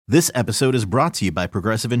This episode is brought to you by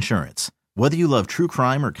Progressive Insurance. Whether you love true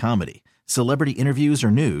crime or comedy, celebrity interviews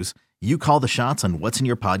or news, you call the shots on what's in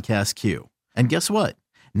your podcast queue. And guess what?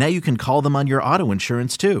 Now you can call them on your auto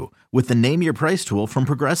insurance too with the Name Your Price tool from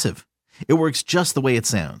Progressive. It works just the way it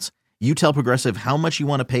sounds. You tell Progressive how much you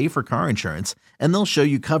want to pay for car insurance, and they'll show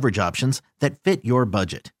you coverage options that fit your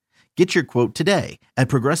budget. Get your quote today at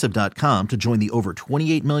Progressive.com to join the over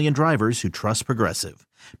 28 million drivers who trust Progressive.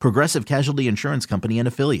 Progressive Casualty Insurance Company and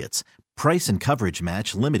Affiliates. Price and coverage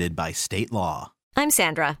match limited by state law. I'm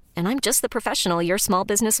Sandra, and I'm just the professional your small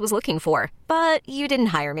business was looking for. But you didn't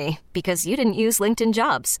hire me because you didn't use LinkedIn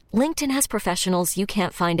Jobs. LinkedIn has professionals you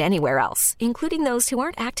can't find anywhere else, including those who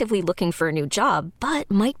aren't actively looking for a new job, but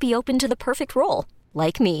might be open to the perfect role,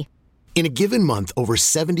 like me. In a given month, over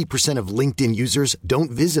 70% of LinkedIn users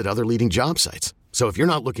don't visit other leading job sites. So if you're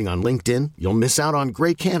not looking on LinkedIn, you'll miss out on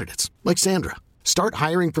great candidates like Sandra. Start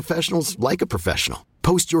hiring professionals like a professional.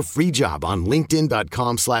 Post your free job on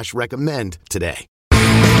linkedin.com/recommend today.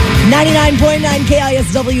 99.9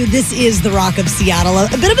 KISW, this is the Rock of Seattle. A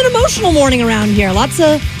bit of an emotional morning around here. Lots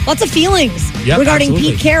of feelings regarding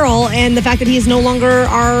absolutely. Pete Carroll and the fact that he is no longer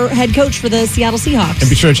our head coach for the Seattle Seahawks. And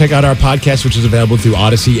be sure to check out our podcast, which is available through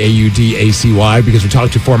Odyssey, AUDACY, because we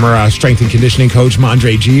talked to former strength and conditioning coach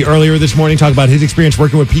Mondre G earlier this morning, talk about his experience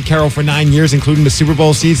working with Pete Carroll for 9 years, including the Super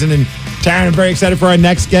Bowl season. And Taryn, I'm very excited for our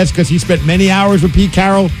next guest because he spent many hours with Pete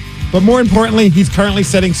Carroll. But more importantly, he's currently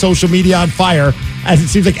setting social media on fire, as it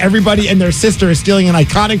seems like everybody and their sister is stealing an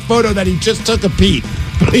iconic photo that he just took of Pete.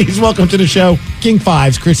 Please welcome to the show, King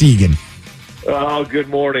Five's Chris Egan. Oh, good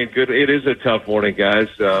morning. It is a tough morning, guys.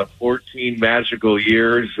 14 magical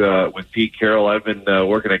years with Pete Carroll. I've been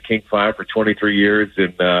working at King 5 for 23 years,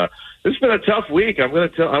 and it's been a tough week. I'm going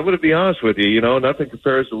to be honest with you. You know, nothing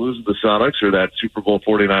compares to losing the Sonics or that Super Bowl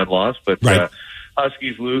 49 loss, but right.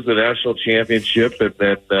 Huskies lose the national championship, and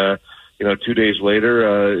then 2 days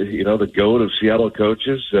later, the GOAT of Seattle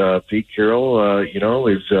coaches, Pete Carroll,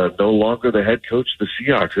 is no longer the head coach of the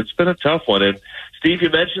Seahawks. It's been a tough one. And Steve, you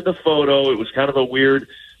mentioned the photo. It was kind of a weird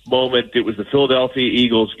moment. It was the Philadelphia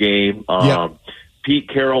Eagles game. Pete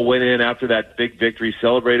Carroll went in after that big victory,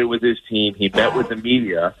 celebrated with his team. He met with the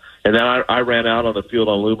media. And then I ran out on the field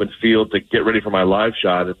on Lumen Field to get ready for my live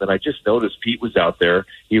shot. And then I just noticed Pete was out there.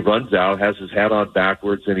 He runs out, has his hat on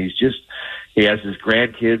backwards, and he has his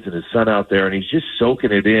grandkids and his son out there, and he's just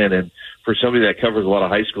soaking it in. And for somebody that covers a lot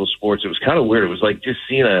of high school sports, it was kind of weird. It was like just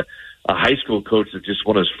seeing a high school coach that just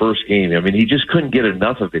won his first game. I mean, he just couldn't get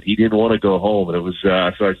enough of it. He didn't want to go home. And it was so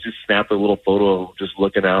I just snapped a little photo of him just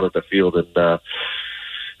looking out at the field. And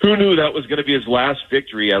who knew that was going to be his last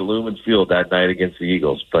victory at Lumen Field that night against the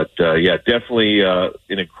Eagles? But, definitely an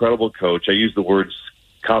incredible coach. I use the words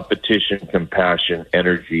competition, compassion,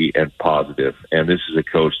 energy, and positive. And this is a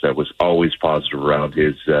coach that was always positive around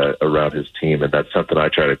his team, and that's something I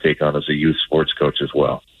try to take on as a youth sports coach as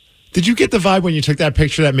well. Did you get the vibe when you took that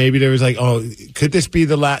picture that maybe there was like, oh, could this be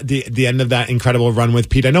the end of that incredible run with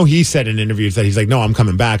Pete? I know he said in interviews that he's like, no, I'm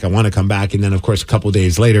coming back. I want to come back. And then, of course, a couple of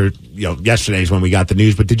days later, yesterday is when we got the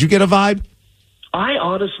news. But did you get a vibe? I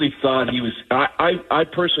honestly thought he was I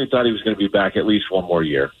personally thought he was going to be back at least one more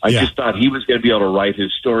year. I just thought he was going to be able to write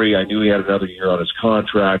his story. I knew he had another year on his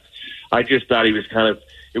contract. I just thought he was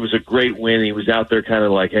it was a great win. He was out there kind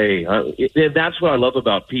of like, hey, and that's what I love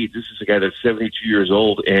about Pete. This is a guy that's 72 years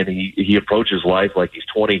old, and he approaches life like he's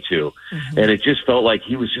 22. Mm-hmm. And it just felt like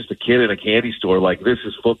he was just a kid in a candy store. Like, this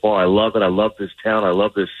is football. I love it. I love this town. I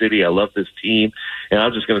love this city. I love this team. And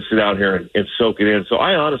I'm just going to sit out here and soak it in. So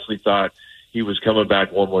I honestly thought he was coming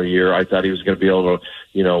back one more year. I thought he was going to be able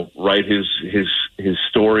to, write his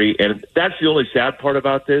story. And that's the only sad part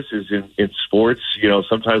about this is in sports,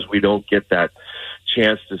 sometimes we don't get that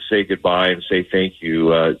chance to say goodbye and say thank you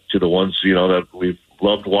to the ones, that we've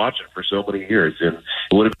loved watching for so many years. And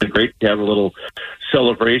it would have been great to have a little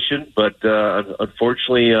celebration, but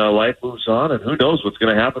unfortunately life moves on, and who knows what's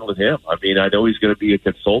going to happen with him. I mean, I know he's going to be a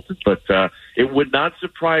consultant, but it would not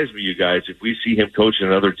surprise me, you guys, if we see him coaching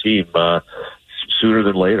another team sooner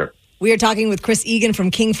than later. We are talking with Chris Egan from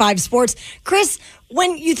King 5 Sports. Chris,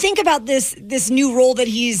 when you think about this new role that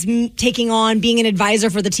he's taking on, being an advisor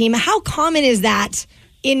for the team, how common is that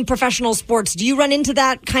in professional sports? Do you run into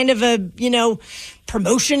that kind of a,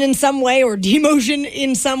 promotion in some way or demotion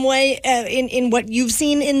in some way in what you've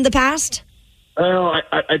seen in the past? Well,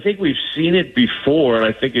 I think we've seen it before, and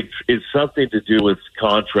I think it's something to do with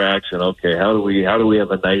contracts and, okay, how do we have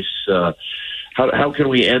a nice how can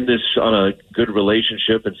we end this on a good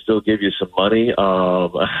relationship and still give you some money?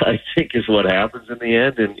 I think is what happens in the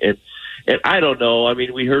end. And I don't know. I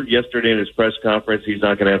mean, we heard yesterday in his press conference he's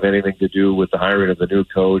not going to have anything to do with the hiring of the new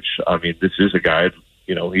coach. I mean, this is a guy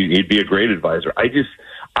he'd be a great advisor.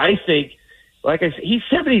 I think, like I said, he's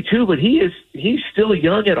 72, but he's still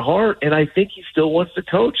young at heart, and I think he still wants to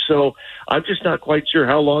coach. So I'm just not quite sure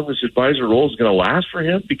how long this advisor role is going to last for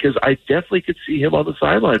him, because I definitely could see him on the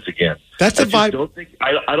sidelines again. That's the vibe.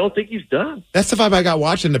 I don't think he's done. That's the vibe I got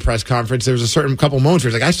watching the press conference. There was a certain couple moments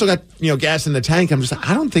where it's like, I still got gas in the tank. I'm just like,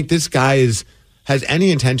 I don't think this guy has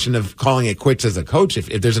any intention of calling it quits as a coach.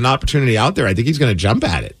 If there's an opportunity out there, I think he's going to jump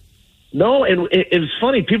at it. No, and it was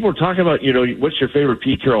funny. People were talking about, what's your favorite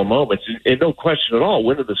Pete Carroll moments? And no question at all,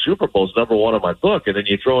 winning the Super Bowl is number one on my book. And then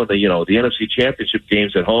you throw in the NFC Championship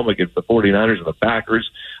games at home against the 49ers and the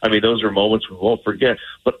Packers. I mean, those are moments we won't forget.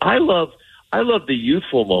 But I love the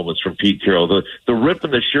youthful moments from Pete Carroll. The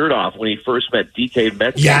ripping the shirt off when he first met DK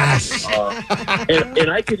Metcalf. Yes.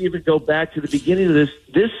 And I could even go back to the beginning of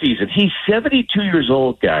this season. He's 72 years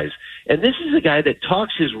old, guys. And this is a guy that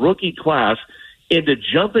talks his rookie class into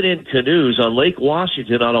jumping in canoes on Lake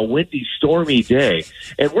Washington on a windy, stormy day.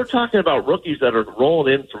 And we're talking about rookies that are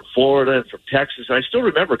rolling in from Florida and from Texas. And I still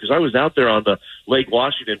remember, because I was out there on the Lake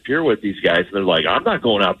Washington Pier with these guys, and they're like, I'm not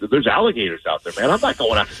going out there. There's alligators out there, man. I'm not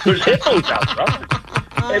going out there. There's hippos out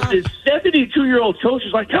there. And this 72-year-old coach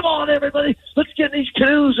is like, come on, everybody. Let's get in these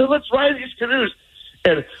canoes and let's ride these canoes.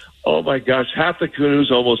 And, oh, my gosh, half the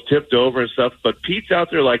canoes almost tipped over and stuff. But Pete's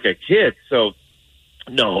out there like a kid. So,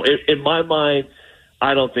 no, in my mind,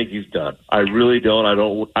 I don't think he's done. I really don't.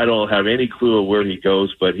 I don't have any clue of where he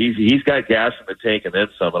goes, but he's got gas in the tank and then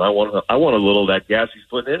some. And I want a little of that gas he's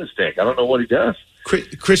putting in his tank. I don't know what he does.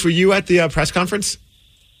 Chris, were you at the press conference?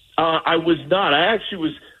 I was not. I actually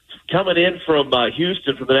was coming in from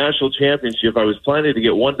Houston for the national championship. I was planning to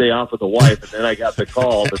get one day off with the wife, and then I got the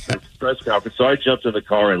call at the press conference. So I jumped in the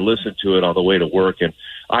car and listened to it on the way to work, and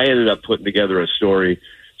I ended up putting together a story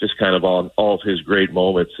just kind of on all of his great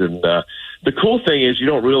moments. And the cool thing is, you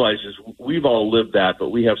don't realize, is we've all lived that, but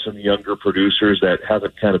we have some younger producers that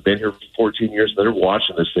haven't kind of been here for 14 years, and they're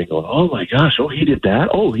watching this thing going, oh my gosh, oh, he did that?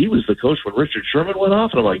 Oh, he was the coach when Richard Sherman went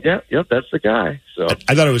off? And I'm like, yep, that's the guy. So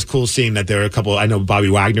I thought it was cool seeing that there were a couple, I know Bobby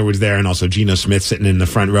Wagner was there, and also Geno Smith sitting in the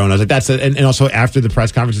front row, and I was like, and also after the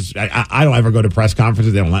press conferences, I don't ever go to press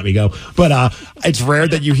conferences, they don't let me go, but it's rare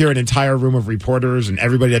that you hear an entire room of reporters and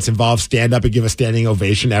everybody that's involved stand up and give a standing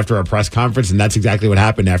ovation after a press conference, and that's exactly what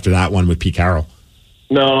happened after that one with Pete Carroll.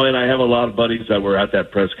 No, and I have a lot of buddies that were at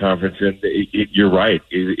that press conference, and you're right.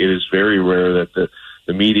 It is very rare that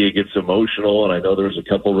the media gets emotional, and I know there was a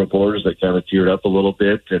couple reporters that kind of teared up a little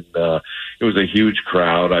bit, and it was a huge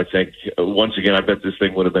crowd. I think, once again, I bet this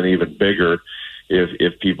thing would have been even bigger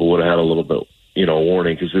if people would have had a little bit,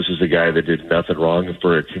 warning, because this is a guy that did nothing wrong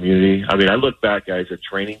for a community. I mean, I look back, guys, at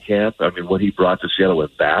training camp. I mean, what he brought to Seattle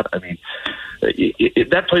with that. I mean,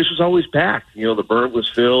 that place was always packed. The berm was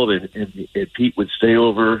filled, and Pete would stay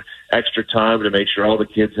over extra time to make sure all the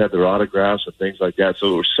kids had their autographs and things like that. So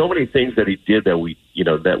there were so many things that he did that we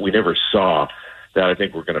never saw, that I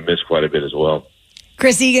think we're going to miss quite a bit as well.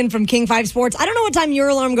 Chris Egan from King 5 Sports. I don't know what time your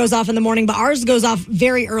alarm goes off in the morning, but ours goes off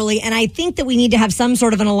very early. And I think that we need to have some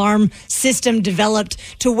sort of an alarm system developed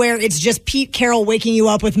to where it's just Pete Carroll waking you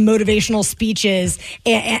up with motivational speeches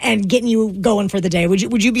and getting you going for the day.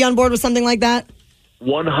 Would you be on board with something like that?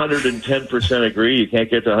 110% agree. You can't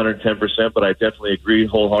get to 110%, but I definitely agree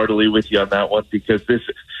wholeheartedly with you on that one, because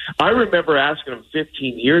I remember asking him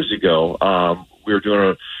 15 years ago, we were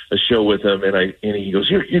doing a show with him, and he goes,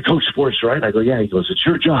 "You coach sports, right?" And I go, "Yeah." He goes, "It's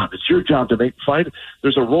your job. It's your job to find.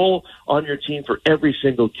 There's a role on your team for every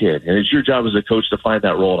single kid, and it's your job as a coach to find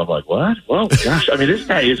that role." And I'm like, "What?" Well, gosh, I mean, this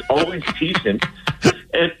guy is always teaching.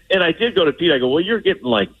 And I did go to Pete. I go, "Well, you're getting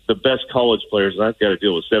like the best college players, and I've got to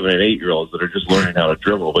deal with 7 and 8 year olds that are just learning how to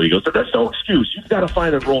dribble." But he goes, "That's no excuse. You've got to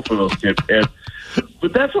find a role for those kids."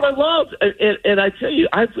 But that's what I love. And I tell you,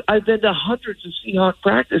 I've been to hundreds of Seahawk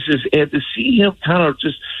practices, and to see him kind of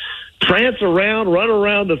just prance around, run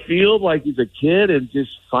around the field like he's a kid and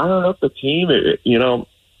just firing up the team,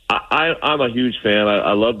 I'm a huge fan.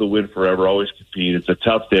 I love the win forever, always compete. It's a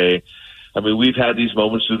tough day. I mean, we've had these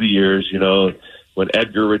moments through the years, when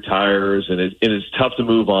Edgar retires, and it's tough to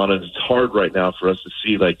move on, and it's hard right now for us to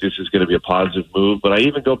see like this is going to be a positive move. But I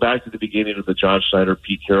even go back to the beginning of the John Schneider,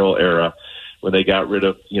 Pete Carroll era, when they got rid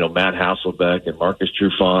of, Matt Hasselbeck and Marcus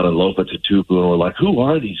Trufant and Lofa Tatupu, and we're like, who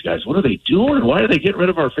are these guys? What are they doing? Why are they getting rid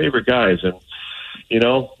of our favorite guys? And,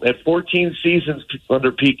 at 14 seasons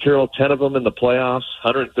under Pete Carroll, 10 of them in the playoffs,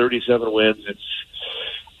 137 wins. It's,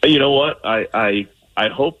 you know what? I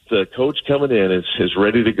hope the coach coming in is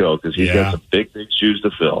ready to go, because he's got some big shoes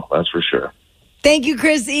to fill. That's for sure. Thank you,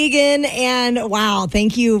 Chris Egan. And wow,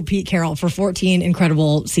 thank you, Pete Carroll, for 14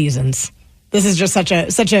 incredible seasons. This is just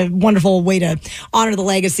such a wonderful way to honor the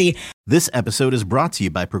legacy. This episode is brought to you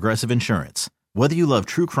by Progressive Insurance. Whether you love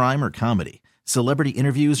true crime or comedy, celebrity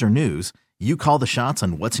interviews or news, you call the shots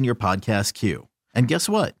on what's in your podcast queue. And guess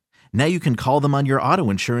what? Now you can call them on your auto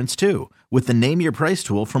insurance too with the Name Your Price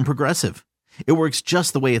tool from Progressive. It works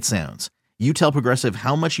just the way it sounds. You tell Progressive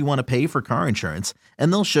how much you want to pay for car insurance,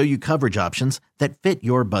 and they'll show you coverage options that fit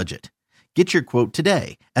your budget. Get your quote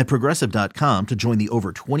today at Progressive.com to join the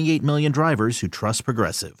over 28 million drivers who trust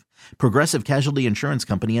Progressive. Progressive Casualty Insurance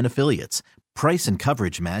Company and Affiliates. Price and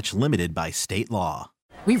coverage match limited by state law.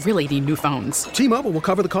 We really need new phones. T-Mobile will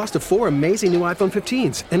cover the cost of 4 amazing new iPhone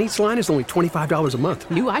 15s, and each line is only $25 a month.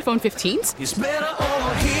 New iPhone 15s? It's better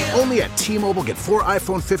over here. Only at T-Mobile, get 4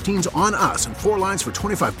 iPhone 15s on us and 4 lines for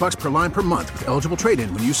 $25 per line per month with eligible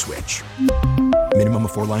trade-in when you switch. Minimum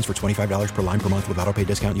of 4 lines for $25 per line per month with autopay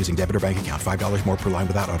discount using debit or bank account. $5 more per line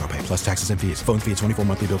without autopay, plus taxes and fees. Phone fee at 24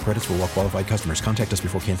 monthly bill credits for well-qualified customers. Contact us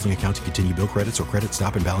before canceling account to continue bill credits or credit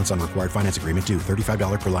stop and balance on required finance agreement due.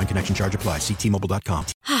 $35 per line connection charge applies. See T-Mobile.com.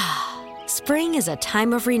 Spring is a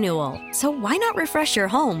time of renewal, so why not refresh your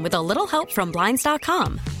home with a little help from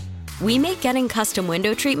Blinds.com? We make getting custom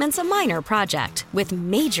window treatments a minor project with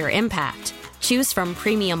major impact. Choose from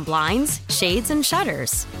premium blinds, shades, and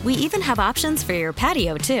shutters. We even have options for your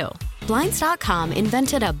patio, too. Blinds.com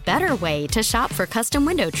invented a better way to shop for custom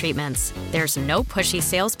window treatments. There's no pushy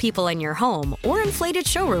salespeople in your home or inflated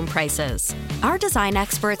showroom prices. Our design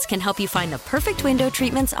experts can help you find the perfect window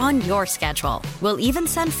treatments on your schedule. We'll even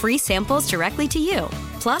send free samples directly to you.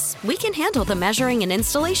 Plus, we can handle the measuring and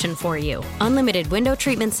installation for you. Unlimited window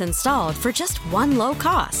treatments installed for just one low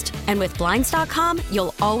cost. And with Blinds.com,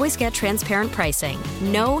 you'll always get transparent pricing.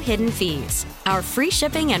 No hidden fees. Our free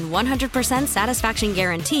shipping and 100% satisfaction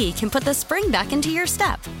guarantee can put the spring back into your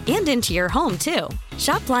step and into your home, too.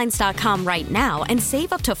 Shop Blinds.com right now and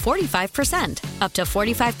save up to 45%. Up to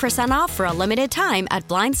 45% off for a limited time at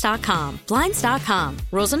Blinds.com. Blinds.com.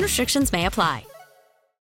 Rules and restrictions may apply.